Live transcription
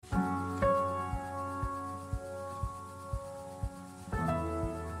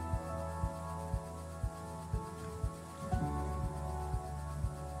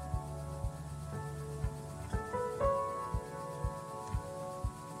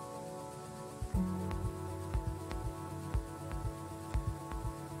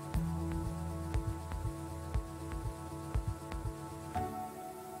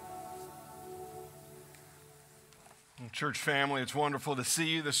Church family, it's wonderful to see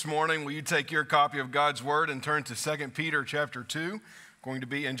you this morning. Will you take your copy of God's Word and turn to 2 Peter chapter 2? Going to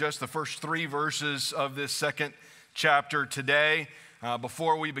be in just the first 3 verses of this second chapter today.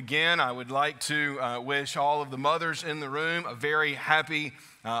 Before we begin, I would like to wish all of the mothers in the room a very happy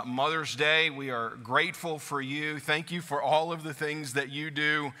Mother's Day. We are grateful for you. Thank you for all of the things that you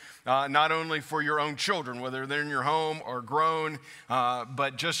do, not only for your own children, whether they're in your home or grown,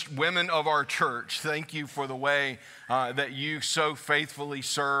 but just women of our church. Thank you for the way that you so faithfully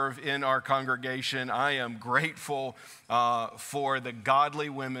serve in our congregation. I am grateful for the godly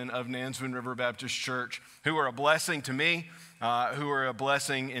women of Nansemond River Baptist Church who are a blessing to me, who are a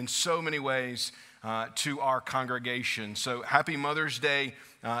blessing in so many ways to our congregation. So happy Mother's Day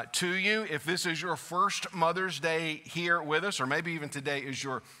to you. If this is your first Mother's Day here with us, or maybe even today is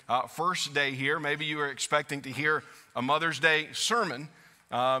your first day here, maybe you are expecting to hear a Mother's Day sermon.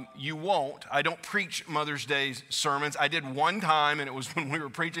 You won't. I don't preach Mother's Day sermons. I did one time, and it was when we were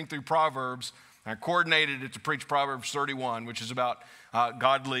preaching through Proverbs. I coordinated it to preach Proverbs 31, which is about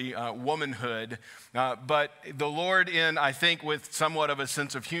godly womanhood. But the Lord, I think with somewhat of a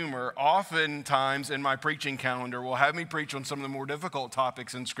sense of humor, oftentimes in my preaching calendar will have me preach on some of the more difficult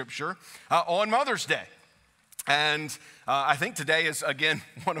topics in Scripture on Mother's Day. And I think today is, again,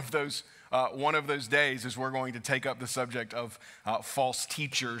 one of those days as we're going to take up the subject of false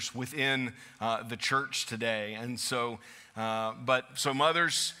teachers within the church today. And so, so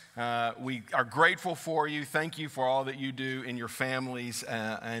mothers, we are grateful for you. Thank you for all that you do in your families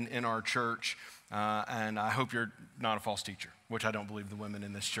and in our church. And I hope you're not a false teacher, which I don't believe the women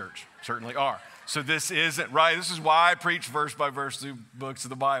in this church certainly are. So this isn't right. This is why I preach verse by verse through books of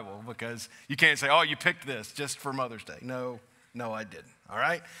the Bible, because you can't say, oh, you picked this just for Mother's Day. No, I didn't. All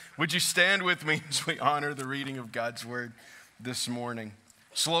right? Would you stand with me as we honor the reading of God's Word this morning?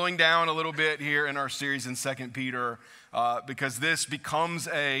 Slowing down a little bit here in our series in 2 Peter, because this becomes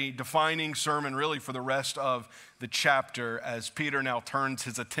a defining sermon really for the rest of the chapter as Peter now turns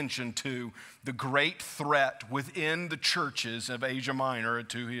his attention to the great threat within the churches of Asia Minor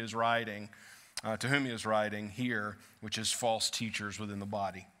to whom he is writing here, which is false teachers within the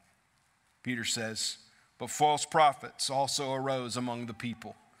body. Peter says, "But false prophets also arose among the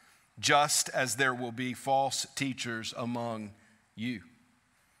people, just as there will be false teachers among you,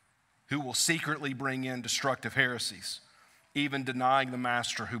 who will secretly bring in destructive heresies, even denying the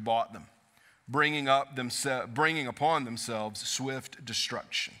master who bought them, bringing upon themselves swift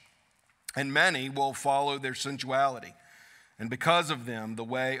destruction. And many will follow their sensuality, and because of them the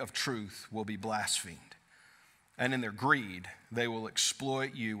way of truth will be blasphemed. And in their greed they will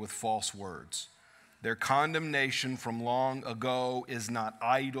exploit you with false words. Their condemnation from long ago is not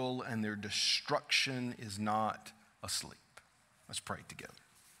idle, and their destruction is not asleep." Let's pray together.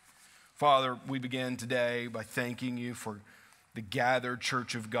 Father, we begin today by thanking you for the gathered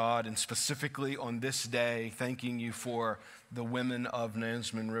church of God, and specifically on this day, thanking you for the women of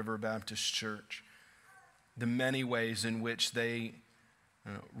Nansemond River Baptist Church, the many ways in which they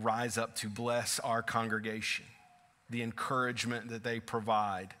rise up to bless our congregation, the encouragement that they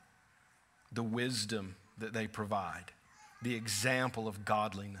provide, the wisdom that they provide, the example of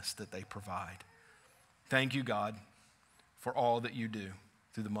godliness that they provide. Thank you, God, for all that you do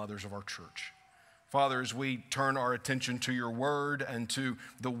through the mothers of our church. Father, as we turn our attention to your word and to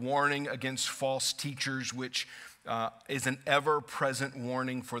the warning against false teachers, which is an ever-present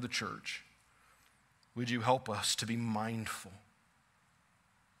warning for the church, would you help us to be mindful?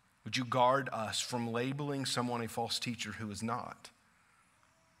 Would you guard us from labeling someone a false teacher who is not?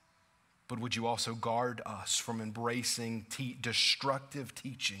 But would you also guard us from embracing destructive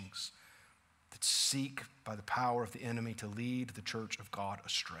teachings that seek by the power of the enemy to lead the church of God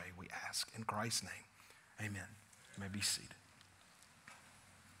astray? We ask in Christ's name. Amen. You may be seated.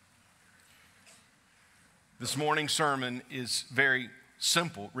 This morning's sermon is very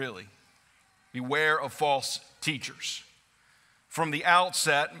simple, really. Beware of false teachers. From the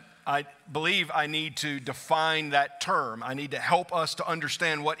outset, I believe I need to define that term. I need to help us to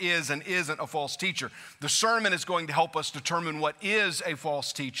understand what is and isn't a false teacher. The sermon is going to help us determine what is a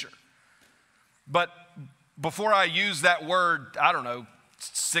false teacher. But before I use that word,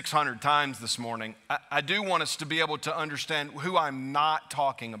 600 times this morning, I do want us to be able to understand who I'm not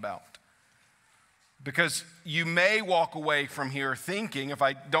talking about. Because you may walk away from here thinking, if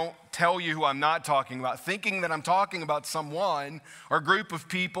I don't tell you who I'm not talking about, thinking that I'm talking about someone or a group of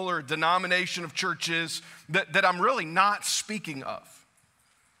people or a denomination of churches that I'm really not speaking of.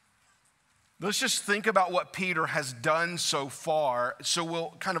 Let's just think about what Peter has done so far so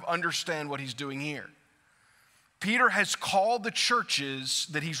we'll kind of understand what he's doing here. Peter has called the churches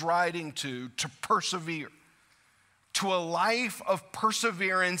that he's writing to persevere, to a life of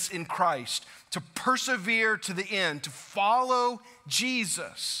perseverance in Christ, to persevere to the end, to follow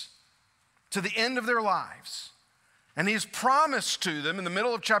Jesus to the end of their lives. And he has promised to them in the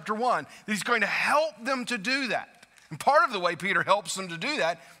middle of chapter 1 that he's going to help them to do that. And part of the way Peter helps them to do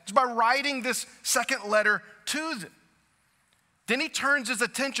that is by writing this second letter to them. Then he turns his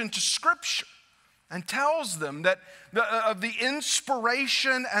attention to Scripture and tells them that of the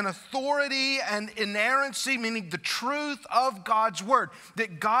inspiration and authority and inerrancy, meaning the truth of God's word,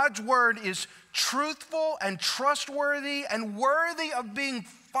 that God's word is truthful and trustworthy and worthy of being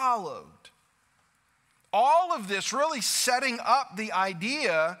followed. All of this really setting up the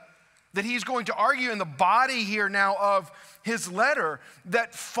idea that he's going to argue in the body here now of his letter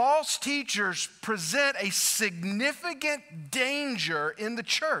that false teachers present a significant danger in the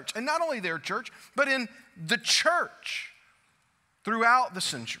church. And not only their church, but in the church throughout the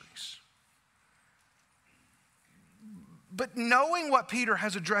centuries. But knowing what Peter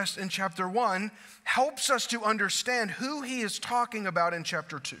has addressed in chapter 1 helps us to understand who he is talking about in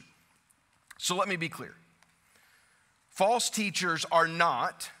chapter 2. So let me be clear. False teachers are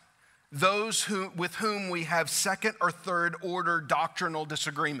not those with whom we have second or third order doctrinal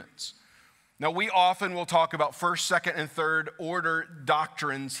disagreements. Now, we often will talk about first, second, and third order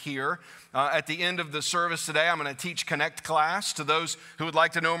doctrines here. At the end of the service today, I'm going to teach Connect class to those who would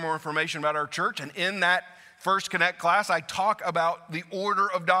like to know more information about our church. And in that first Connect class, I talk about the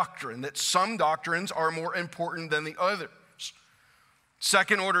order of doctrine, that some doctrines are more important than the others.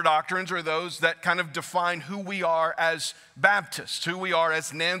 Second order doctrines are those that kind of define who we are as Baptists, who we are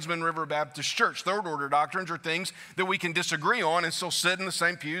as Nansemond River Baptist Church. Third order doctrines are things that we can disagree on and still sit in the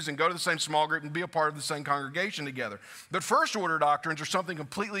same pews and go to the same small group and be a part of the same congregation together. But first order doctrines are something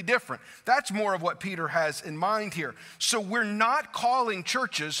completely different. That's more of what Peter has in mind here. So we're not calling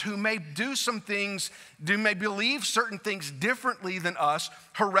churches who may do some things, who may believe certain things differently than us,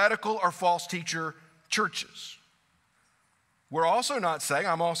 heretical or false teacher churches. I'm also not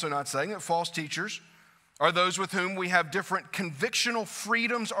saying that false teachers are those with whom we have different convictional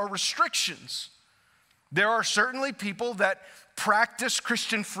freedoms or restrictions. There are certainly people that practice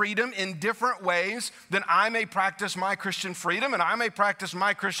Christian freedom in different ways than I may practice my Christian freedom, and I may practice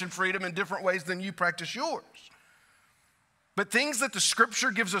my Christian freedom in different ways than you practice yours. But things that the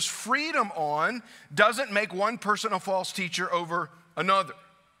Scripture gives us freedom on doesn't make one person a false teacher over another.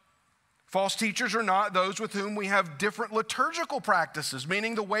 False teachers are not those with whom we have different liturgical practices,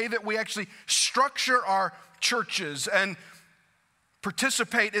 meaning the way that we actually structure our churches and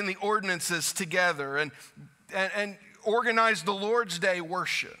participate in the ordinances together and organize the Lord's Day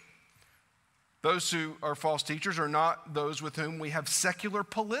worship. Those who are false teachers are not those with whom we have secular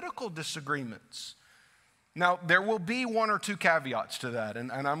political disagreements. Now, there will be one or two caveats to that, and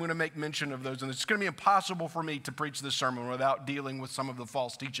I'm going to make mention of those. And it's going to be impossible for me to preach this sermon without dealing with some of the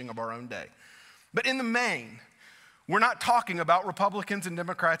false teaching of our own day. But in the main, we're not talking about Republicans and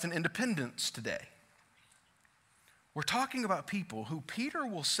Democrats and independents today. We're talking about people who Peter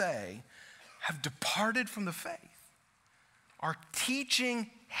will say have departed from the faith, are teaching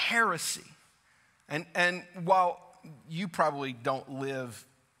heresy. And while you probably don't live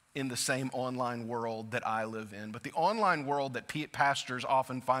in the same online world that I live in, but the online world that pastors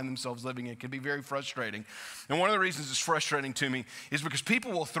often find themselves living in can be very frustrating. And one of the reasons it's frustrating to me is because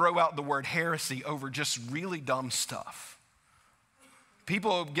people will throw out the word heresy over just really dumb stuff.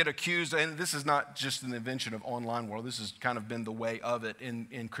 People get accused, and this is not just an invention of online world, this has kind of been the way of it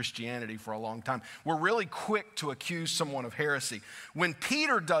in Christianity for a long time. We're really quick to accuse someone of heresy. When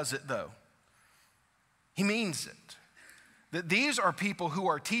Peter does it, though, he means it. That these are people who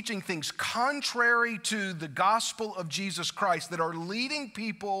are teaching things contrary to the gospel of Jesus Christ, that are leading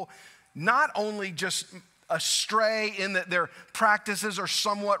people not only just astray in that their practices are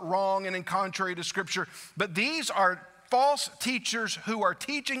somewhat wrong and in contrary to Scripture, but these are false teachers who are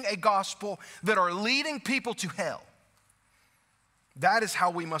teaching a gospel that are leading people to hell. That is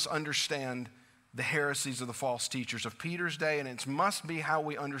how we must understand the heresies of the false teachers of Peter's day, and it must be how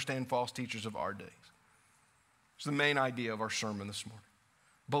we understand false teachers of our days. It's the main idea of our sermon this morning.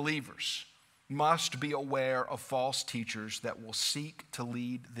 Believers must be aware of false teachers that will seek to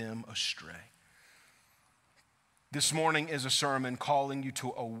lead them astray. This morning is a sermon calling you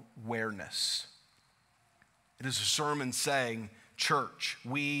to awareness. It is a sermon saying, church,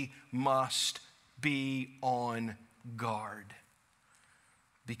 we must be on guard.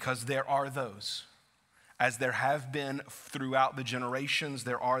 Because there are those, as there have been throughout the generations,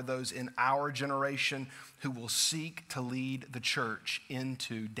 there are those in our generation who will seek to lead the church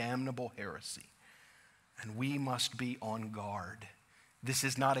into damnable heresy. And we must be on guard. This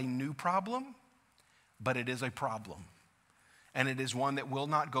is not a new problem. but it is a problem. And it is one that will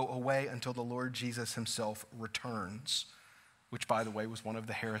not go away until the Lord Jesus himself returns, which, by the way, was one of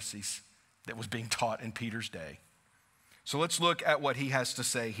the heresies that was being taught in Peter's day. So let's look at what he has to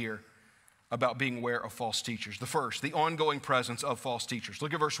say here about being aware of false teachers. The first, the ongoing presence of false teachers.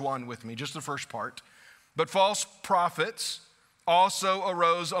 Look at verse 1 with me, just the first part. But false prophets also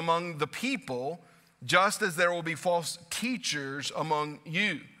arose among the people, just as there will be false teachers among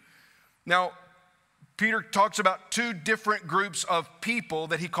you. Now, Peter talks about two different groups of people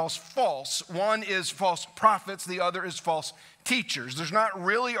that he calls false. One is false prophets, the other is false teachers. There's not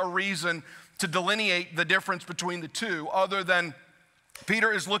really a reason to delineate the difference between the two other than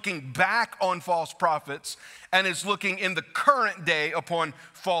Peter is looking back on false prophets and is looking in the current day upon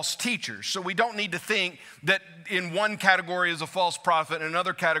false teachers. So we don't need to think that in one category is a false prophet and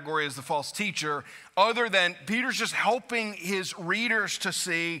another category is the false teacher, other than Peter's just helping his readers to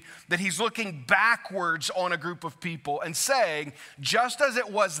see that he's looking backwards on a group of people and saying, just as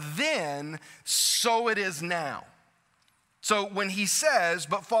it was then, so it is now. So when he says,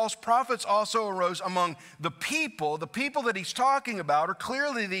 but false prophets also arose among the people that he's talking about are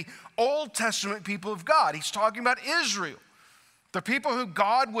clearly the Old Testament people of God. He's talking about Israel, the people who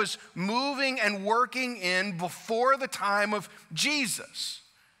God was moving and working in before the time of Jesus.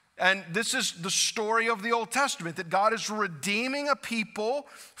 And this is the story of the Old Testament, that God is redeeming a people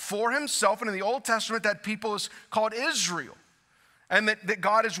for himself. And in the Old Testament, that people is called Israel. And that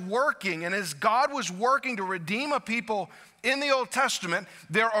God is working. And as God was working to redeem a people in the Old Testament,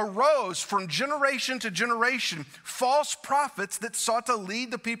 there arose from generation to generation false prophets that sought to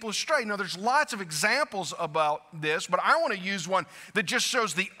lead the people astray. Now, there's lots of examples about this, but I want to use one that just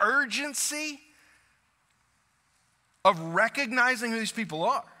shows the urgency of recognizing who these people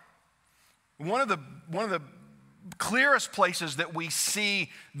are. One of the clearest places that we see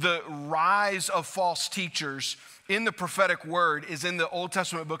the rise of false teachers in the prophetic word is in the Old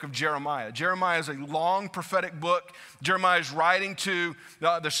Testament book of Jeremiah. Jeremiah is a long prophetic book. Jeremiah is writing to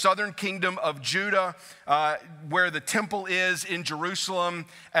the southern kingdom of Judah, where the temple is in Jerusalem,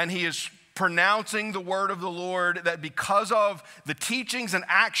 and he is pronouncing the word of the Lord that because of the teachings and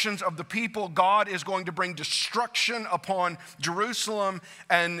actions of the people, God is going to bring destruction upon Jerusalem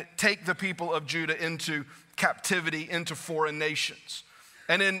and take the people of Judah into captivity, into foreign nations.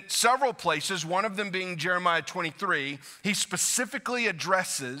 And in several places, one of them being Jeremiah 23, he specifically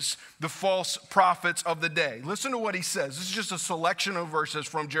addresses the false prophets of the day. Listen to what he says. This is just a selection of verses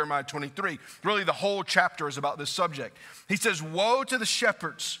from Jeremiah 23. Really, the whole chapter is about this subject. He says, "Woe to the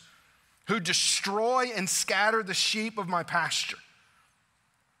shepherds who destroy and scatter the sheep of my pasture,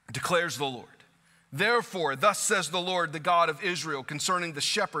 declares the Lord. Therefore, thus says the Lord, the God of Israel, concerning the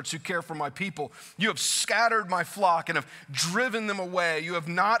shepherds who care for my people, you have scattered my flock and have driven them away. You have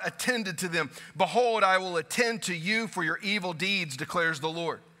not attended to them. Behold, I will attend to you for your evil deeds, declares the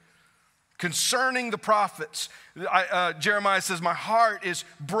Lord. Concerning the prophets, Jeremiah says, my heart is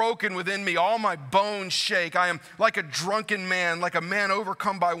broken within me. All my bones shake. I am like a drunken man, like a man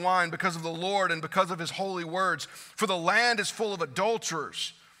overcome by wine because of the Lord and because of his holy words. For the land is full of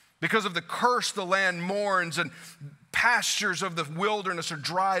adulterers. Because of the curse, the land mourns, and pastures of the wilderness are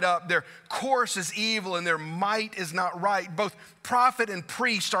dried up. Their course is evil, and their might is not right. Both prophet and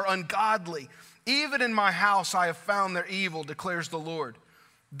priest are ungodly. Even in my house I have found their evil, declares the Lord.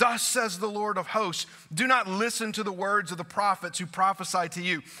 Thus says the Lord of hosts, do not listen to the words of the prophets who prophesy to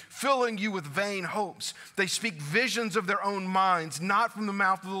you, filling you with vain hopes. They speak visions of their own minds, not from the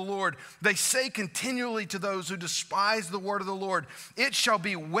mouth of the Lord. They say continually to those who despise the word of the Lord, it shall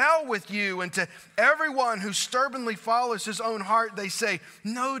be well with you. And to everyone who stubbornly follows his own heart, they say,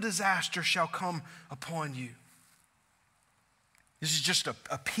 no disaster shall come upon you. This is just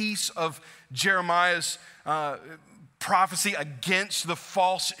a piece of Jeremiah's prophecy against the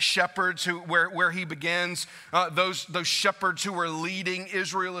false shepherds where he begins, those shepherds who were leading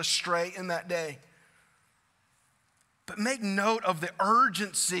Israel astray in that day. But make note of the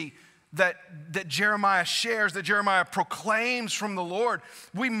urgency that Jeremiah shares, that Jeremiah proclaims from the Lord.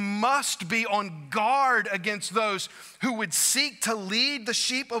 We must be on guard against those who would seek to lead the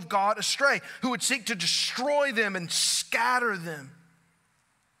sheep of God astray, who would seek to destroy them and scatter them,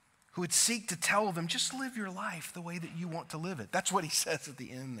 who would seek to tell them, just live your life the way that you want to live it. That's what he says at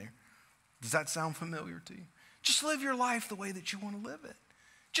the end there. Does that sound familiar to you? Just live your life the way that you want to live it.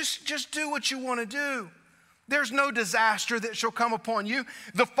 Just do what you want to do. There's no disaster that shall come upon you.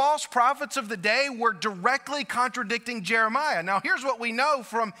 The false prophets of the day were directly contradicting Jeremiah. Now, here's what we know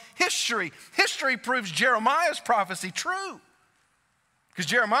from history. History proves Jeremiah's prophecy true. Because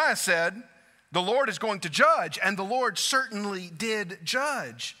Jeremiah said, the Lord is going to judge, and the Lord certainly did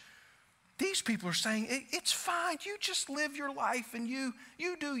judge. these people are saying, it's fine. You just live your life and you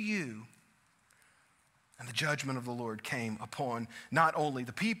do you. And the judgment of the Lord came upon not only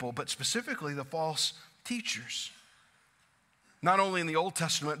the people, but specifically the false teachers. Not only in the Old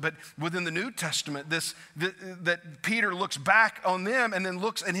Testament, but within the New Testament, that Peter looks back on them and then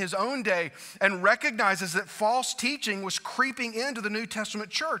looks in his own day and recognizes that false teaching was creeping into the New Testament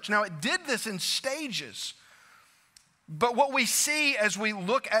church. Now, it did this in stages. But what we see as we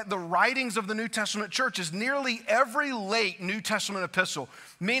look at the writings of the New Testament church is nearly every late New Testament epistle,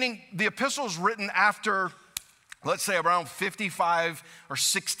 meaning the epistles written after, let's say, around 55 or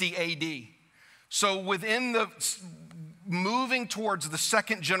 60 AD. So within the moving towards the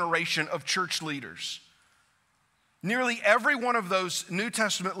second generation of church leaders. Nearly every one of those New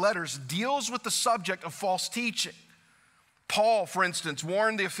Testament letters deals with the subject of false teaching. Paul, for instance,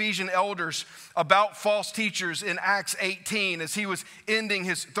 warned the Ephesian elders about false teachers in Acts 18 as he was ending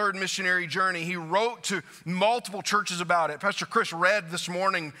his third missionary journey. He wrote to multiple churches about it. Pastor Chris read this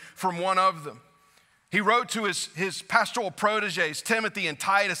morning from one of them. He wrote to his pastoral proteges, Timothy and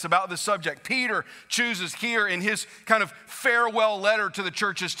Titus, about this subject. Peter chooses here in his kind of farewell letter to the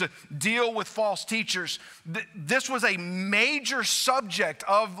churches to deal with false teachers. This was a major subject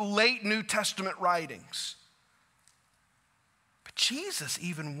of late New Testament writings. But Jesus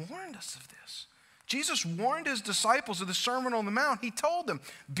even warned us of this. Jesus warned his disciples of the Sermon on the Mount. He told them,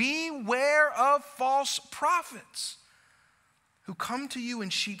 beware of false prophets who come to you in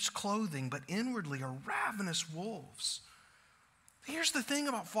sheep's clothing, but inwardly are ravenous wolves. Here's the thing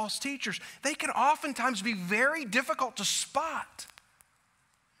about false teachers. They can oftentimes be very difficult to spot.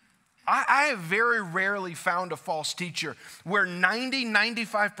 I have very rarely found a false teacher where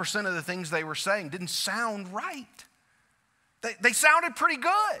 95% of the things they were saying didn't sound right. They sounded pretty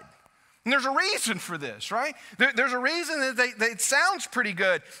good. And there's a reason for this, right? There's a reason that it sounds pretty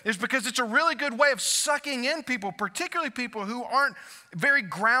good is because it's a really good way of sucking in people, particularly people who aren't very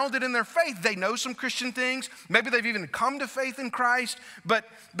grounded in their faith. They know some Christian things. Maybe they've even come to faith in Christ, but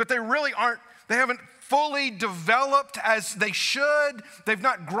they really aren't, they haven't fully developed as they should. They've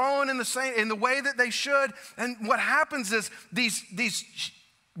not grown in the way that they should. And what happens is these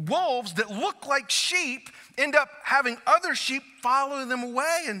wolves that look like sheep end up having other sheep follow them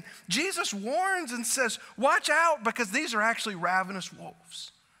away. And Jesus warns and says, watch out, because these are actually ravenous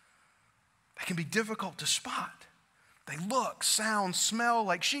wolves. They can be difficult to spot. They look, sound, smell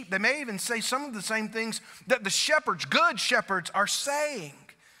like sheep. They may even say some of the same things that the shepherds, good shepherds, are saying.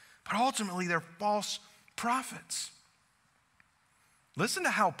 But ultimately, they're false prophets. Listen to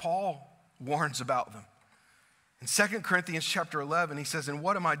how Paul warns about them. In 2 Corinthians chapter 11, he says, "And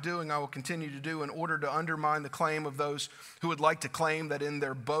what am I doing? I will continue to do in order to undermine the claim of those who would like to claim that in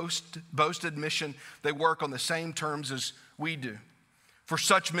their boasted mission they work on the same terms as we do. For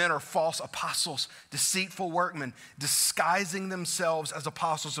such men are false apostles, deceitful workmen, disguising themselves as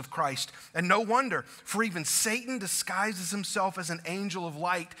apostles of Christ. And no wonder, for even Satan disguises himself as an angel of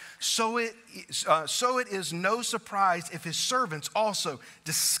light. So it is no surprise if his servants also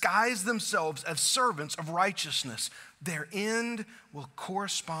disguise themselves as servants of righteousness. Their end will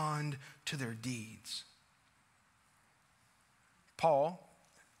correspond to their deeds." Paul,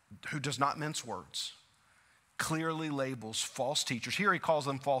 who does not mince words, clearly labels false teachers. Here he calls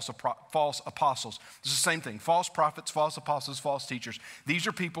them false apostles. It's the same thing. False prophets, false apostles, false teachers. These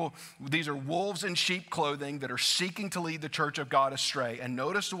are wolves in sheep clothing that are seeking to lead the church of God astray. And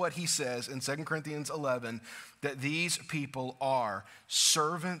notice what he says in 2 Corinthians 11, that these people are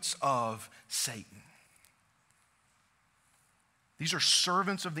servants of Satan. These are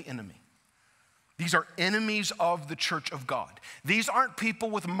servants of the enemy. These are enemies of the church of God. These aren't people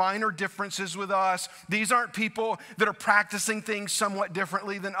with minor differences with us. These aren't people that are practicing things somewhat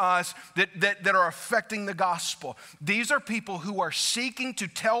differently than us, that are affecting the gospel. These are people who are seeking to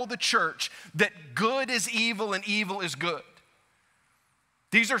tell the church that good is evil and evil is good.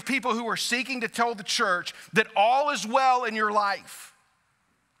 These are people who are seeking to tell the church that all is well in your life,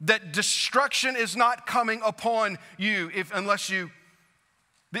 that destruction is not coming upon you unless you.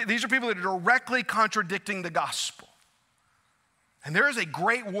 These are people that are directly contradicting the gospel. And there is a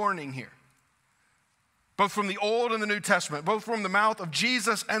great warning here, both from the Old and the New Testament, both from the mouth of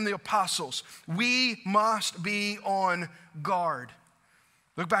Jesus and the apostles. We must be on guard.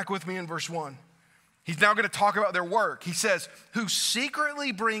 Look back with me in verse 1. He's now going to talk about their work. He says, "Who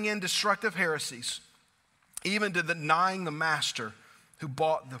secretly bring in destructive heresies, even to denying the master who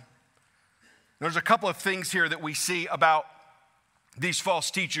bought them." There's a couple of things here that we see about these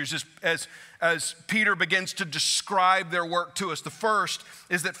false teachers as Peter begins to describe their work to us. The first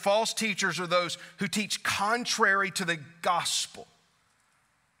is that false teachers are those who teach contrary to the gospel.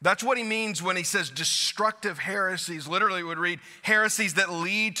 That's what he means when he says destructive heresies. Literally, it would read heresies that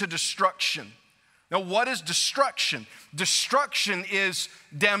lead to destruction. Now, what is destruction? Destruction is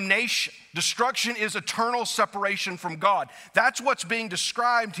damnation. Destruction is eternal separation from God. That's what's being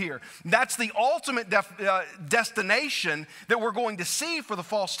described here. That's the ultimate destination that we're going to see for the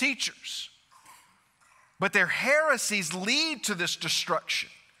false teachers. But their heresies lead to this destruction.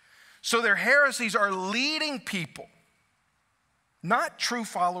 So their heresies are leading people, not true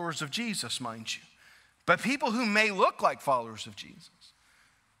followers of Jesus, mind you, but people who may look like followers of Jesus.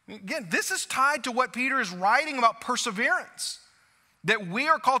 Again, this is tied to what Peter is writing about perseverance, that we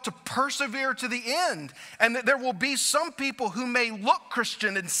are called to persevere to the end, and that there will be some people who may look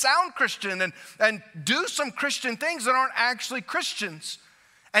Christian and sound Christian and do some Christian things that aren't actually Christians.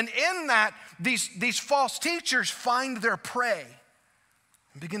 And in that, these false teachers find their prey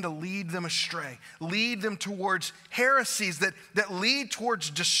and begin to lead them astray, lead them towards heresies that lead towards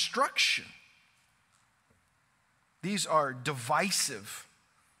destruction. These are divisive.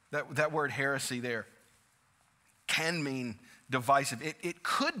 That word heresy there can mean divisive. It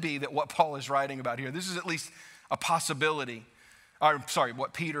could be that what Paul is writing about here, this is at least a possibility,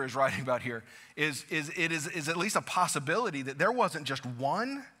 what Peter is writing about here, is at least a possibility that there wasn't just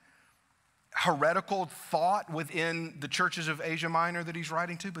one heretical thought within the churches of Asia Minor that he's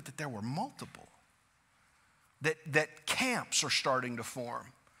writing to, but that there were multiple, that camps are starting to form.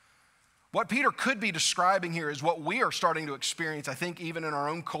 What Peter could be describing here is what we are starting to experience, I think, even in our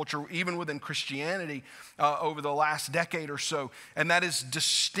own culture, even within Christianity over the last decade or so, and that is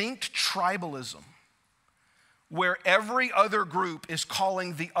distinct tribalism, where every other group is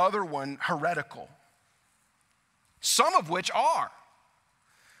calling the other one heretical, some of which are.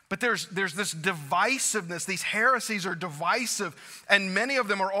 But there's this divisiveness. These heresies are divisive, and many of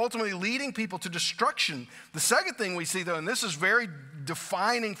them are ultimately leading people to destruction. The second thing we see, though, and this is very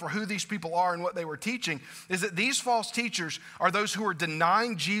defining for who these people are and what they were teaching, is that these false teachers are those who are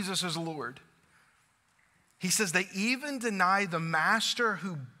denying Jesus as Lord. He says they even deny the master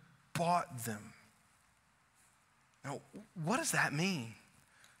who bought them. Now, what does that mean?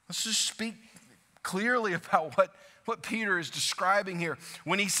 Let's just speak clearly about what Peter is describing here.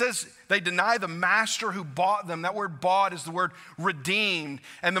 When he says they deny the master who bought them, that word bought is the word redeemed.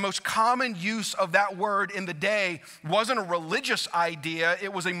 And the most common use of that word in the day wasn't a religious idea,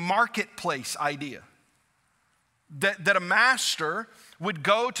 it was a marketplace idea. That a master would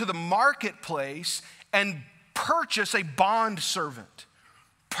go to the marketplace and purchase a bond servant.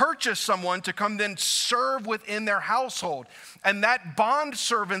 Purchase someone to come then serve within their household. And that bond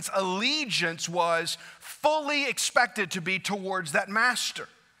servant's allegiance was fully expected to be towards that master.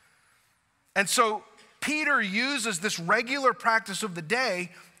 And so Peter uses this regular practice of the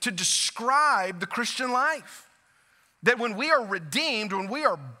day to describe the Christian life. That when we are redeemed, when we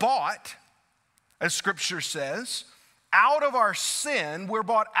are bought, as Scripture says, out of our sin, we're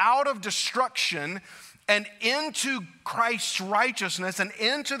bought out of destruction and into Christ's righteousness and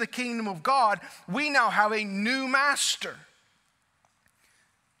into the kingdom of God, we now have a new master.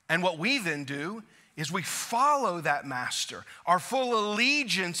 And what we then do is we follow that master. Our full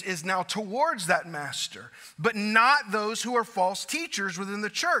allegiance is now towards that master, but not those who are false teachers within the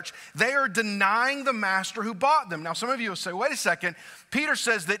church. They are denying the master who bought them. Now, some of you will say, wait a second, Peter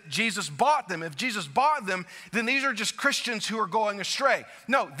says that Jesus bought them. If Jesus bought them, then these are just Christians who are going astray.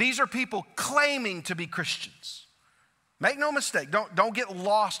 No, these are people claiming to be Christians. Make no mistake, don't get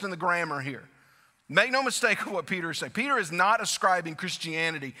lost in the grammar here. Make no mistake of what Peter is saying. Peter is not ascribing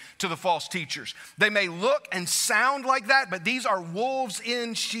Christianity to the false teachers. They may look and sound like that, but these are wolves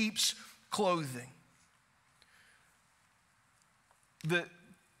in sheep's clothing. The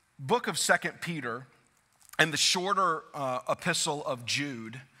book of 2 Peter and the shorter epistle of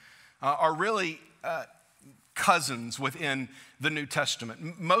Jude are really cousins within the New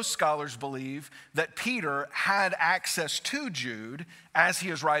Testament. Most scholars believe that Peter had access to Jude as he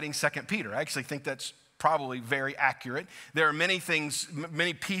is writing 2 Peter. I actually think that's probably very accurate. There are many things,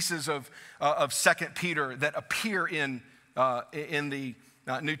 many pieces of 2 Peter that appear in the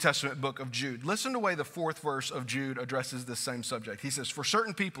New Testament book of Jude. Listen to the way the 4th verse of Jude addresses this same subject. He says, "For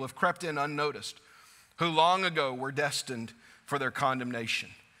certain people have crept in unnoticed, who long ago were destined for their condemnation.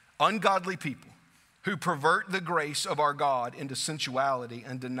 Ungodly people who pervert the grace of our God into sensuality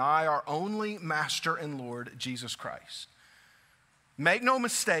and deny our only Master and Lord, Jesus Christ." Make no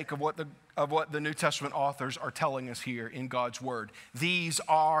mistake of what the New Testament authors are telling us here in God's word. These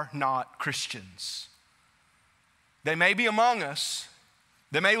are not Christians. They may be among us.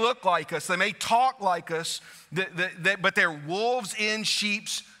 They may look like us. They may talk like us, but they're wolves in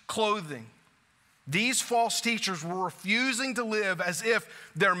sheep's clothing. These false teachers were refusing to live as if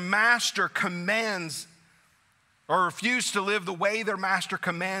their master commands, or refused to live the way their master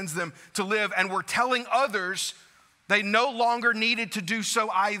commands them to live, and were telling others they no longer needed to do so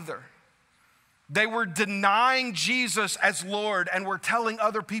either. They were denying Jesus as Lord and were telling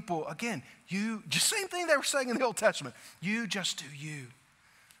other people, again, you, just same thing they were saying in the Old Testament, you just do you.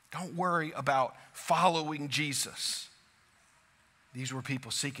 Don't worry about following Jesus. These were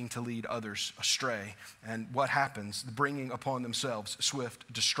people seeking to lead others astray. And what happens? Bringing upon themselves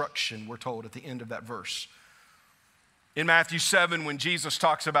swift destruction, we're told at the end of that verse. In Matthew 7, when Jesus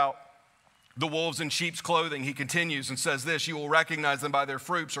talks about the wolves in sheep's clothing, he continues and says this, you will recognize them by their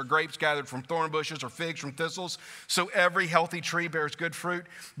fruits. Are grapes gathered from thorn bushes or figs from thistles? So every healthy tree bears good fruit,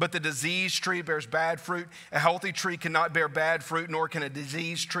 but the diseased tree bears bad fruit. A healthy tree cannot bear bad fruit, nor can a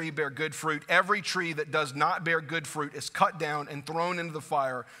diseased tree bear good fruit. Every tree that does not bear good fruit is cut down and thrown into the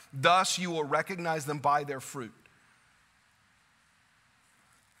fire. Thus you will recognize them by their fruit.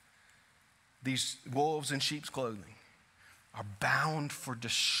 These wolves in sheep's clothing are bound for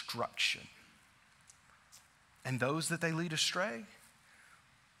destruction. And those that they lead astray,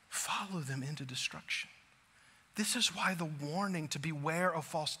 follow them into destruction. This is why the warning to beware of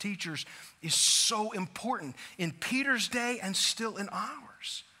false teachers is so important in Peter's day and still in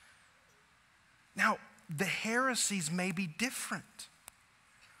ours. Now, the heresies may be different.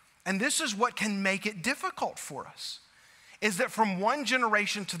 And this is what can make it difficult for us, is that from one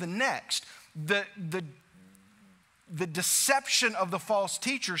generation to the next, the deception of the false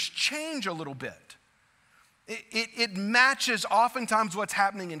teachers change a little bit. It matches oftentimes what's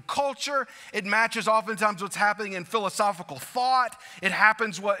happening in culture. It matches oftentimes what's happening in philosophical thought. It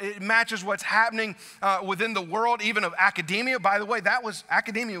matches what's happening within the world, even of academia. By the way,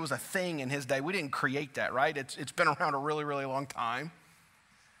 academia was a thing in his day. We didn't create that, right? It's been around a really, really long time.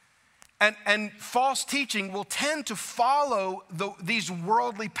 And false teaching will tend to follow these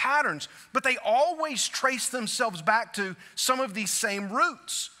worldly patterns, but they always trace themselves back to some of these same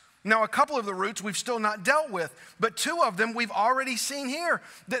roots. Now, a couple of the roots we've still not dealt with, but two of them we've already seen here,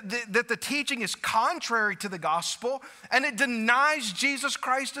 that the teaching is contrary to the gospel and it denies Jesus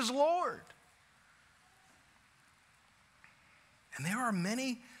Christ as Lord. And there are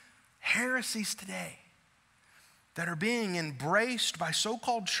many heresies today that are being embraced by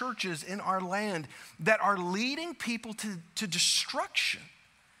so-called churches in our land that are leading people to destruction.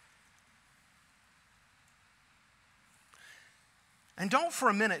 And don't for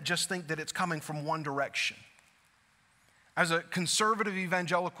a minute just think that it's coming from one direction. As a conservative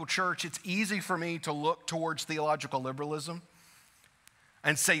evangelical church, it's easy for me to look towards theological liberalism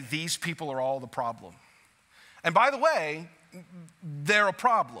and say these people are all the problem. And by the way, they're a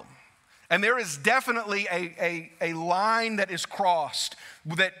problem. And there is definitely a line that is crossed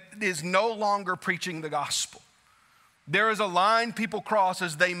that is no longer preaching the gospel. There is a line people cross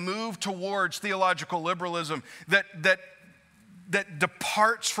as they move towards theological liberalism that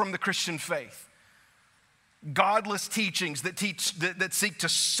departs from the Christian faith. Godless teachings that seek to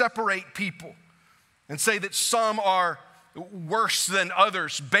separate people and say that some are worse than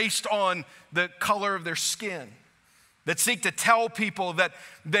others based on the color of their skin. That seek to tell people that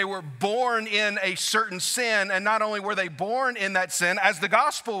they were born in a certain sin, and not only were they born in that sin, as the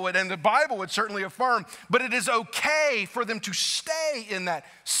gospel would and the Bible would certainly affirm, but it is okay for them to stay in that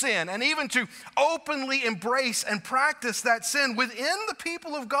sin and even to openly embrace and practice that sin within the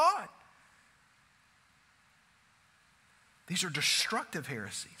people of God. These are destructive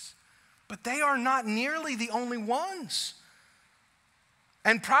heresies, but they are not nearly the only ones.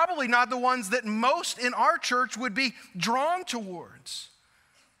 And probably not the ones that most in our church would be drawn towards.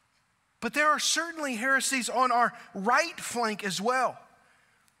 But there are certainly heresies on our right flank as well.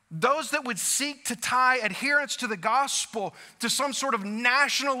 Those that would seek to tie adherence to the gospel to some sort of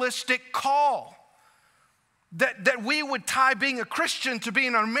nationalistic call. That we would tie being a Christian to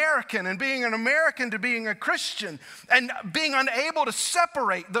being an American, and being an American to being a Christian, and being unable to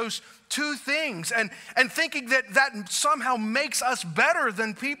separate those two things, and thinking that somehow makes us better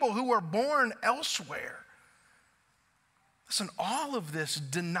than people who are born elsewhere. Listen, all of this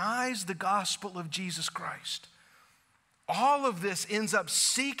denies the gospel of Jesus Christ. All of this ends up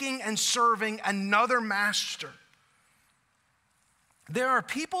seeking and serving another master. There are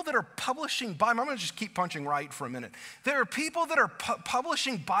people that are publishing Bibles. I'm going to just keep punching right for a minute. There are people that are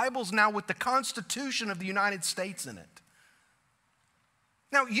publishing Bibles now with the Constitution of the United States in it.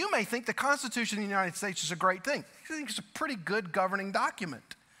 Now, you may think the Constitution of the United States is a great thing. You think it's a pretty good governing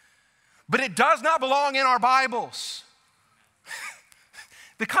document. But it does not belong in our Bibles.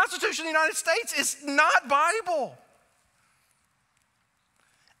 The Constitution of the United States is not Bible.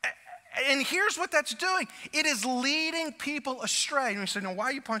 And here's what that's doing. It is leading people astray. And you say, no, why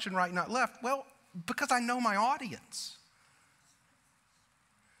are you punching right, not left? Well, because I know my audience.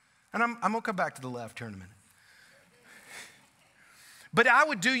 And I'm going to come back to the left here in a minute. But I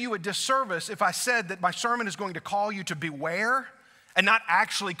would do you a disservice if I said that my sermon is going to call you to beware and not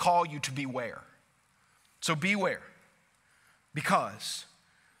actually call you to beware. So beware, because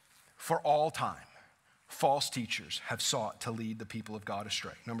for all time, false teachers have sought to lead the people of God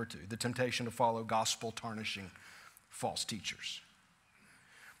astray. Number two, the temptation to follow gospel-tarnishing false teachers.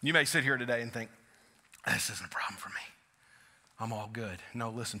 You may sit here today and think, this isn't a problem for me. I'm all good. No,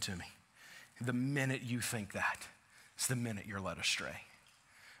 listen to me. The minute you think that, it's the minute you're led astray,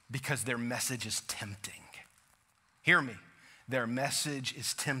 because their message is tempting. Hear me. Their message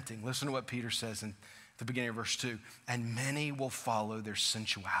is tempting. Listen to what Peter says in the beginning of verse 2. And many will follow their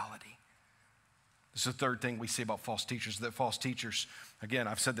sensuality. This is the third thing we see about false teachers, that false teachers, again,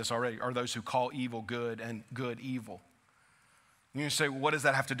 I've said this already, are those who call evil good and good evil. You say, well, what does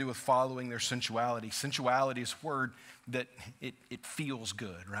that have to do with following their sensuality? Sensuality is a word that it feels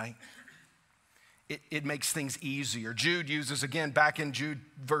good, right? It makes things easier. Jude uses, again, back in Jude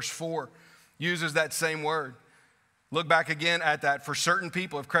verse 4, uses that same word. Look back again at that. For certain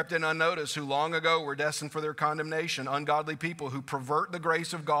people have crept in unnoticed, who long ago were destined for their condemnation, ungodly people who pervert the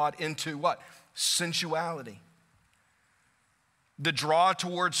grace of God into what? Sensuality. The draw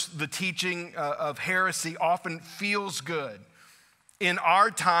towards the teaching of heresy often feels good. In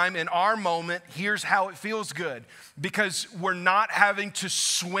our time, in our moment, here's how it feels good. Because we're not having to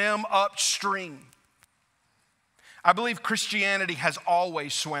swim upstream. I believe Christianity has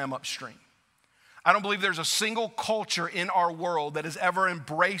always swam upstream. I don't believe there's a single culture in our world that has ever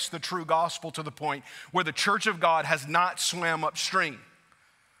embraced the true gospel to the point where the church of God has not swam upstream.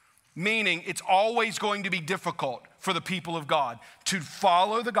 Meaning it's always going to be difficult for the people of God to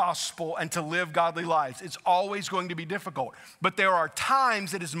follow the gospel and to live godly lives. It's always going to be difficult. But there are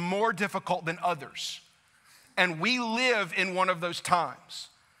times it is more difficult than others. And we live in one of those times.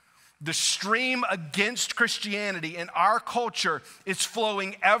 The stream against Christianity in our culture is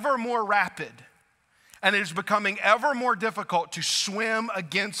flowing ever more rapid. And it is becoming ever more difficult to swim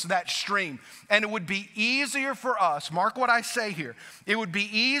against that stream. And it would be easier for us, mark what I say here, it would be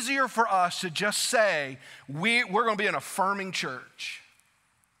easier for us to just say, we're going to be an affirming church.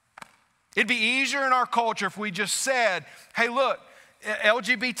 It'd be easier in our culture if we just said, hey, look,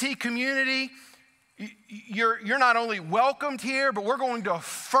 LGBT community, you're not only welcomed here, but we're going to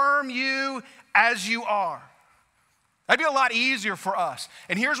affirm you as you are. That'd be a lot easier for us.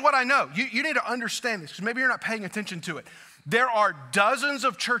 And here's what I know. You need to understand this, because maybe you're not paying attention to it. There are dozens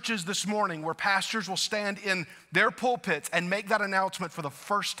of churches this morning where pastors will stand in their pulpits and make that announcement for the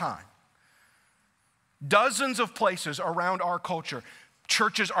first time. Dozens of places around our culture,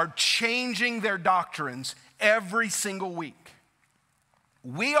 churches are changing their doctrines every single week.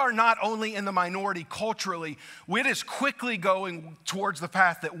 We are not only in the minority culturally, it is quickly going towards the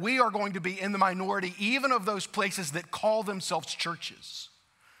path that we are going to be in the minority even of those places that call themselves churches.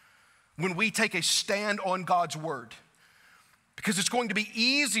 When we take a stand on God's word. Because it's going to be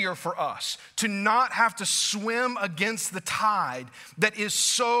easier for us to not have to swim against the tide that is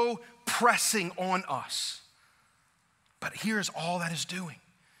so pressing on us. But here's all that is doing.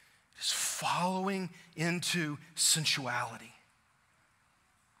 It is following into sensuality.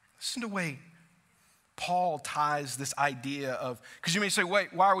 Listen to the way Paul ties this idea of, because you may say,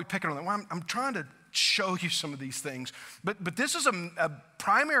 wait, why are we picking on that? Well, I'm trying to show you some of these things. But this is a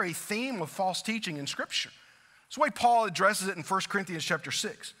primary theme of false teaching in Scripture. It's the way Paul addresses it in 1 Corinthians chapter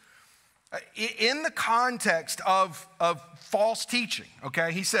 6. In the context of false teaching,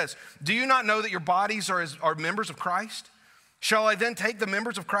 okay, he says, do you not know that your bodies are members of Christ? Shall I then take the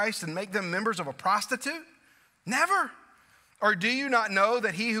members of Christ and make them members of a prostitute? Never. Or do you not know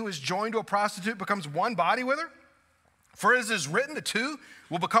that he who is joined to a prostitute becomes one body with her? For as it is written, the two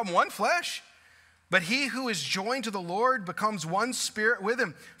will become one flesh. But he who is joined to the Lord becomes one spirit with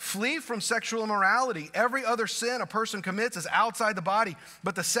him. Flee from sexual immorality. Every other sin a person commits is outside the body,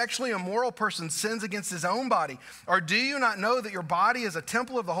 but the sexually immoral person sins against his own body. Or do you not know that your body is a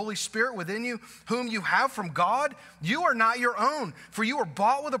temple of the Holy Spirit within you, whom you have from God? You are not your own, for you were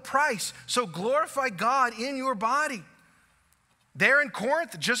bought with a price. So glorify God in your body. There in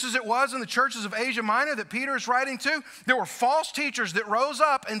Corinth, just as it was in the churches of Asia Minor that Peter is writing to, there were false teachers that rose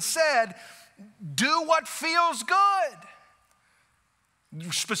up and said, do what feels good.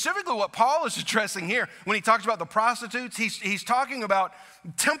 Specifically what Paul is addressing here when he talks about the prostitutes, he's talking about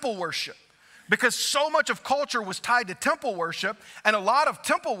temple worship. Because so much of culture was tied to temple worship, and a lot of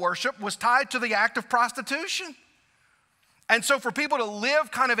temple worship was tied to the act of prostitution. And so for people to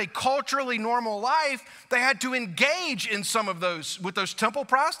live kind of a culturally normal life, they had to engage in some of those, with those temple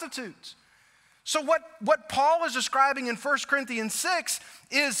prostitutes. So what Paul is describing in 1 Corinthians 6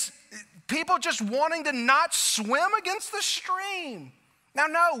 is people just wanting to not swim against the stream. Now,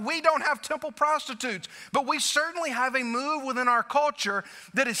 no, we don't have temple prostitutes, but we certainly have a move within our culture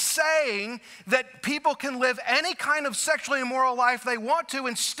that is saying that people can live any kind of sexually immoral life they want to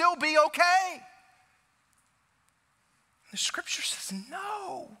and still be okay. The scripture says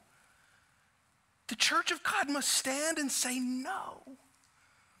no. The church of God must stand and say no.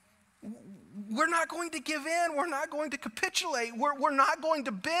 We're not going to give in. We're not going to capitulate. We're not going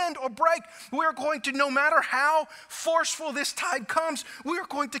to bend or break. We're going to, no matter how forceful this tide comes, we are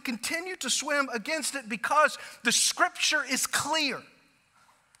going to continue to swim against it because the scripture is clear.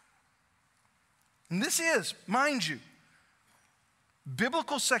 And this is, mind you,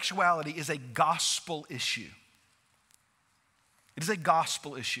 biblical sexuality is a gospel issue. It is a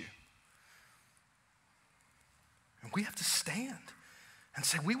gospel issue. And we have to stand and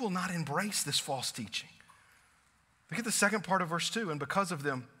say, we will not embrace this false teaching. Look at the second part of verse 2. And because of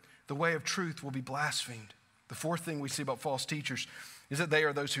them, the way of truth will be blasphemed. The fourth thing we see about false teachers is that they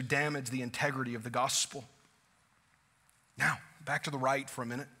are those who damage the integrity of the gospel. Now, back to the right for a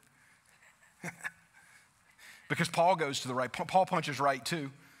minute. Because Paul goes to the right. Paul punches right too.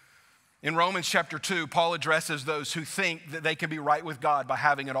 In Romans chapter 2, Paul addresses those who think that they can be right with God by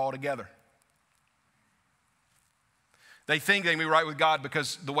having it all together. They think they can be right with God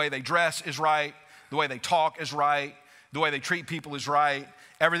because the way they dress is right, the way they talk is right, the way they treat people is right,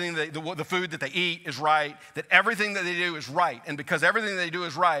 everything the food that they eat is right, that everything that they do is right. And because everything they do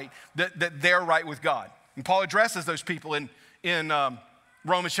is right, that they're right with God. And Paul addresses those people in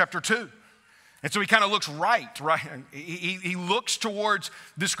Romans chapter 2. And so he kind of looks right? He looks towards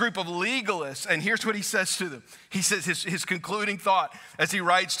this group of legalists, and here's what he says to them. He says his concluding thought as he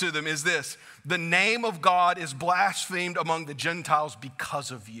writes to them is this: the name of God is blasphemed among the Gentiles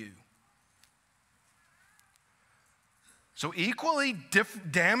because of you. So equally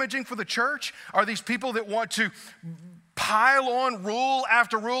damaging for the church are these people that want to pile on rule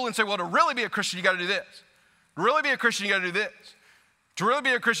after rule and say, well, to really be a Christian, you got to do this. To really be a Christian, you got to do this. To really be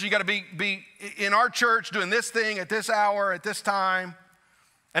a Christian, you got to be in our church doing this thing at this hour, at this time.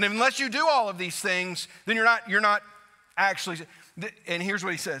 And unless you do all of these things, then you're not actually. And here's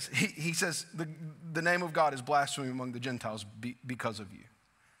what he says. He says, the name of God is blasphemy among the Gentiles because of you.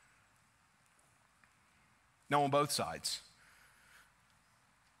 Now on both sides.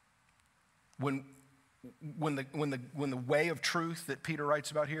 When the way of truth that Peter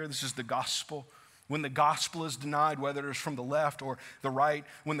writes about here, this is the gospel. When the gospel is denied, whether it's from the left or the right,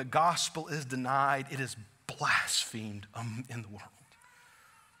 when the gospel is denied, it is blasphemed in the world.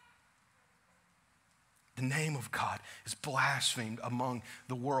 The name of God is blasphemed among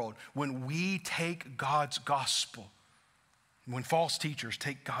the world. When we take God's gospel, when false teachers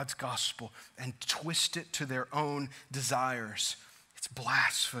take God's gospel and twist it to their own desires, it's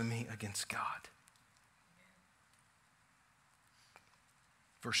blasphemy against God.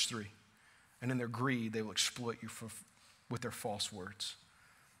 Verse 3. And in their greed, they will exploit you with their false words.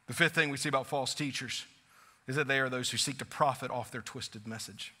 The fifth thing we see about false teachers is that they are those who seek to profit off their twisted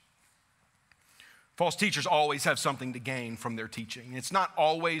message. False teachers always have something to gain from their teaching. It's not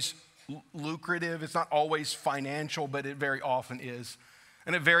always lucrative, it's not always financial, but it very often is.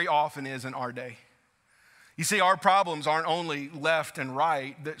 And it very often is in our day. You see, our problems aren't only left and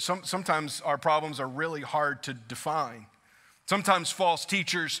right. Sometimes our problems are really hard to define. Sometimes false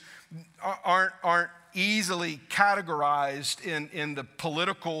teachers aren't easily categorized in the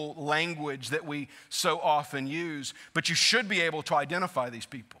political language that we so often use, but you should be able to identify these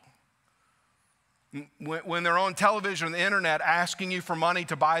people. When they're on television or the internet asking you for money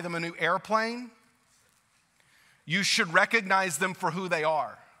to buy them a new airplane, you should recognize them for who they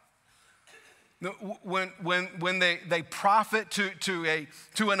are. When they profit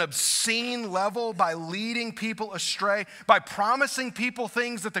to an obscene level by leading people astray, by promising people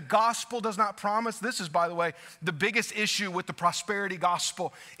things that the gospel does not promise. This is, by the way, the biggest issue with the prosperity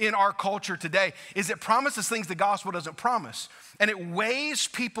gospel in our culture today, is it promises things the gospel doesn't promise. And it weighs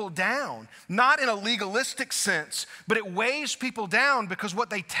people down, not in a legalistic sense, but it weighs people down because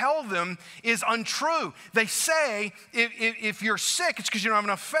what they tell them is untrue. They say, if you're sick, it's because you don't have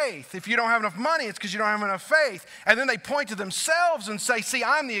enough faith. If you don't have enough money, it's because you don't have enough faith. And then they point to themselves and say, see,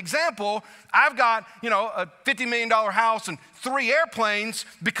 I'm the example. I've got, a $50 million house and 3 airplanes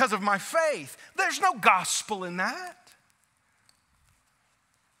because of my faith. There's no gospel in that.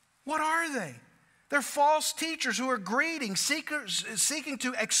 What are they? They're false teachers who are greedy, seeking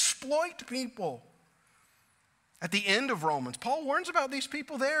to exploit people. At the end of Romans, Paul warns about these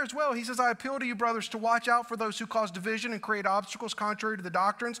people there as well. He says, I appeal to you, brothers, to watch out for those who cause division and create obstacles contrary to the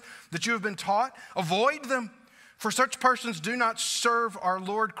doctrines that you have been taught. Avoid them, for such persons do not serve our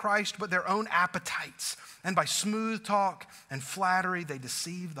Lord Christ, but their own appetites. And by smooth talk and flattery, they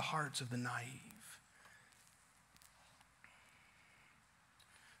deceive the hearts of the naive.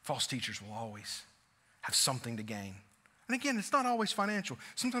 False teachers will always have something to gain. And again, it's not always financial.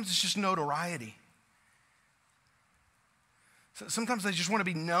 Sometimes it's just notoriety. Sometimes they just want to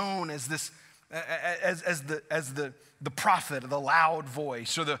be known as this, as the prophet, or the loud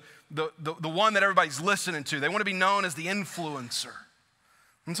voice, or the one that everybody's listening to. They want to be known as the influencer.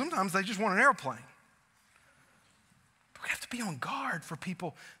 And sometimes they just want an airplane. But we have to be on guard for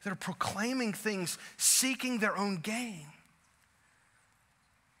people that are proclaiming things, seeking their own gain.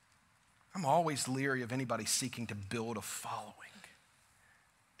 I'm always leery of anybody seeking to build a following.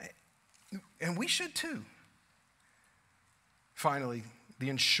 And we should too. Finally, the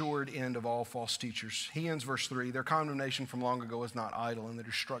ensured end of all false teachers. He ends verse 3, their condemnation from long ago is not idle, and their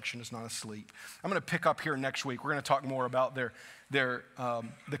destruction is not asleep. I'm going to pick up here next week. We're going to talk more about the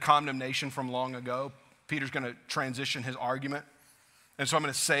condemnation from long ago. Peter's going to transition his argument. And so I'm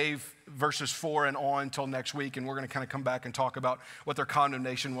going to save verses 4 and on until next week, and we're going to kind of come back and talk about what their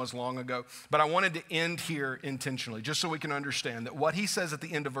condemnation was long ago. But I wanted to end here intentionally, just so we can understand that what he says at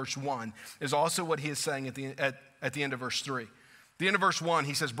the end of verse 1 is also what he is saying at the end of verse 3. The end of verse 1,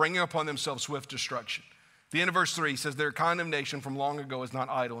 he says, bringing upon themselves swift destruction. The end of verse 3, he says, their condemnation from long ago is not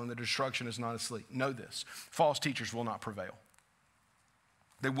idle, and the destruction is not asleep. Know this, false teachers will not prevail.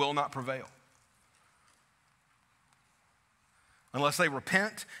 They will not prevail. Unless they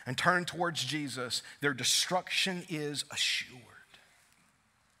repent and turn towards Jesus, their destruction is assured.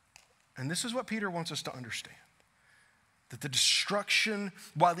 And this is what Peter wants us to understand. That the destruction,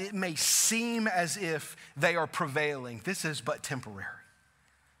 while it may seem as if they are prevailing, this is but temporary.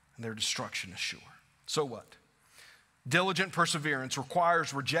 And their destruction is sure. So what? Diligent perseverance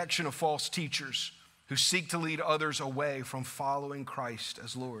requires rejection of false teachers who seek to lead others away from following Christ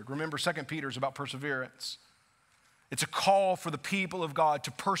as Lord. Remember, 2 Peter is about perseverance. It's a call for the people of God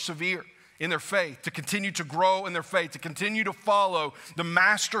to persevere in their faith, to continue to grow in their faith, to continue to follow the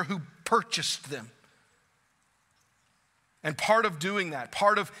master who purchased them. And part of doing that,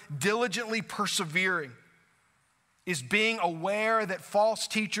 part of diligently persevering, is being aware that false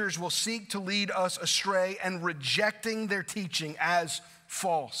teachers will seek to lead us astray and rejecting their teaching as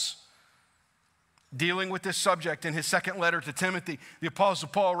false. Dealing with this subject in his second letter to Timothy, the Apostle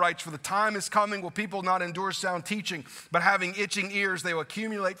Paul writes, for the time is coming will people not endure sound teaching, but having itching ears, they will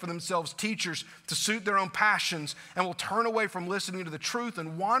accumulate for themselves teachers to suit their own passions and will turn away from listening to the truth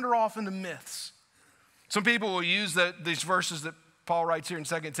and wander off into myths. Some people will use these verses that Paul writes here in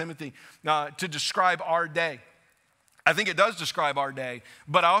 2 Timothy to describe our day. I think it does describe our day,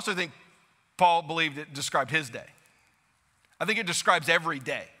 but I also think Paul believed it described his day. I think it describes every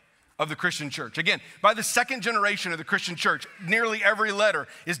day of the Christian church. Again, by the second generation of the Christian church, nearly every letter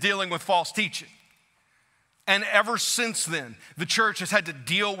is dealing with false teaching. And ever since then, the church has had to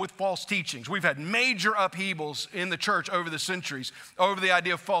deal with false teachings. We've had major upheavals in the church over the centuries over the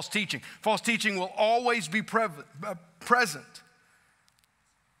idea of false teaching. False teaching will always be present.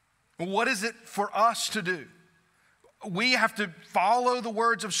 What is it for us to do? We have to follow the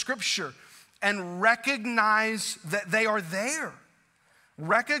words of Scripture and recognize that they are there.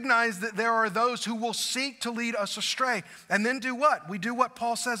 Recognize that there are those who will seek to lead us astray. And then do what? We do what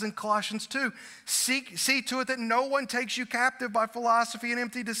Paul says in Colossians 2. See to it that no one takes you captive by philosophy and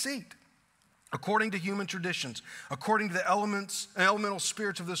empty deceit, according to human traditions, according to the elemental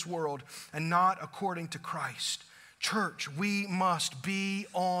spirits of this world, and not according to Christ. Church, we must be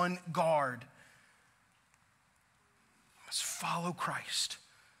on guard. We must follow Christ,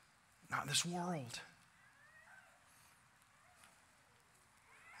 not this world.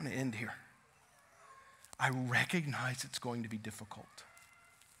 I'm going to end here. I recognize it's going to be difficult.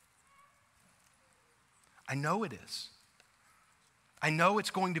 I know it is. I know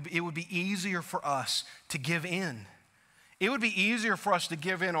it would be easier for us to give in. It would be easier for us to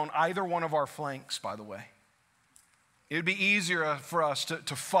give in on either one of our flanks, by the way. It would be easier for us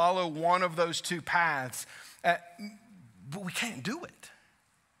to follow one of those two paths, but we can't do it.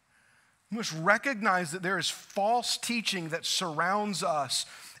 We must recognize that there is false teaching that surrounds us,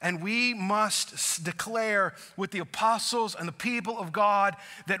 and we must declare with the apostles and the people of God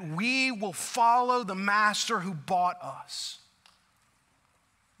that we will follow the master who bought us.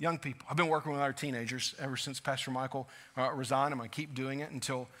 Young people, I've been working with our teenagers ever since Pastor Michael resigned. I'm going to keep doing it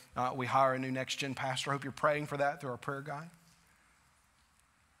until we hire a new next-gen pastor. I hope you're praying for that through our prayer guide.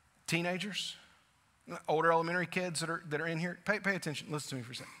 Teenagers, Older elementary kids that are in here, pay attention. Listen to me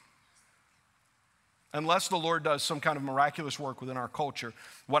for a second. Unless the Lord does some kind of miraculous work within our culture,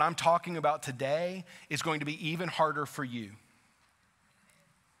 what I'm talking about today is going to be even harder for you.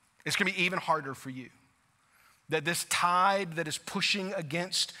 It's going to be even harder for you. That this tide that is pushing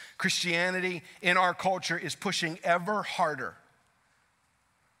against Christianity in our culture is pushing ever harder.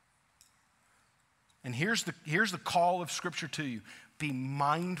 And here's the call of Scripture to you. Be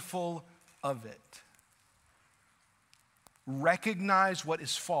mindful of it. Recognize what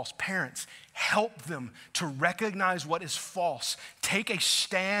is false. Parents, help them to recognize what is false. Take a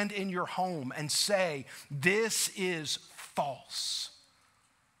stand in your home and say, this is false.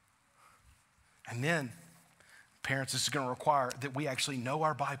 And then, parents, this is going to require that we actually know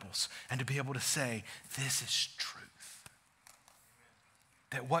our Bibles and to be able to say, this is truth.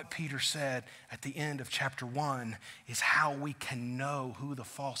 That what Peter said at the end of chapter 1 is how we can know who the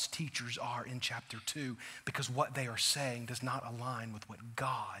false teachers are in chapter 2, because what they are saying does not align with what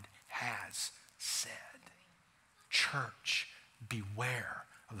God has said. Church, beware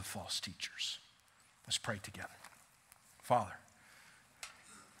of the false teachers. Let's pray together. Father,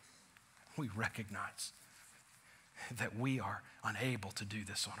 we recognize that we are unable to do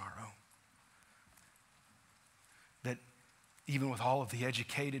this on our own. That even with all of the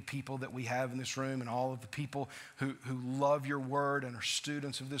educated people that we have in this room and all of the people who love your word and are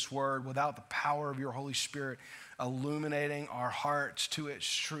students of this word, without the power of your Holy Spirit illuminating our hearts to its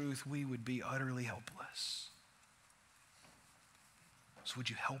truth, we would be utterly helpless. So would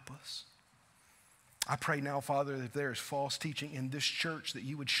you help us? I pray now, Father, that if there is false teaching in this church, that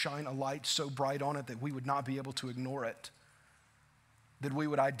you would shine a light so bright on it that we would not be able to ignore it. That we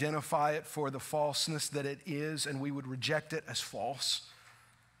would identify it for the falseness that it is, and we would reject it as false.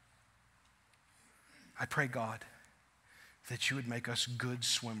 I pray, God, that you would make us good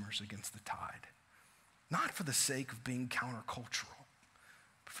swimmers against the tide. Not for the sake of being countercultural,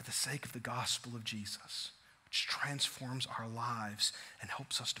 but for the sake of the gospel of Jesus, which transforms our lives and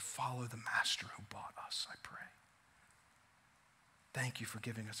helps us to follow the master who bought us, I pray. Thank you for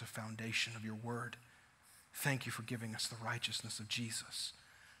giving us a foundation of your word. Thank you for giving us the righteousness of Jesus.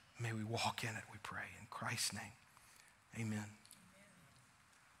 May we walk in it, we pray. In Christ's name, amen.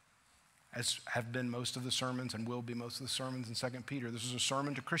 As have been most of the sermons and will be most of the sermons in 2 Peter, this is a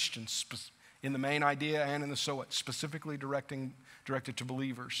sermon to Christians in the main idea and in the so what, specifically directed to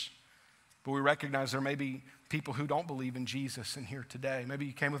believers. But we recognize there may be people who don't believe in Jesus in here today. Maybe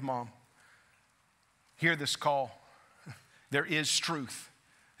you came with mom. Hear this call. There is truth.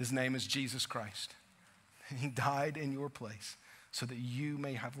 His name is Jesus Christ. He died in your place so that you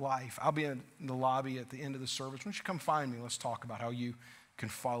may have life. I'll be in the lobby at the end of the service. Why don't you come find me? Let's talk about how you can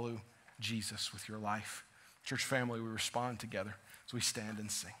follow Jesus with your life. Church family, we respond together as we stand and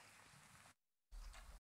sing.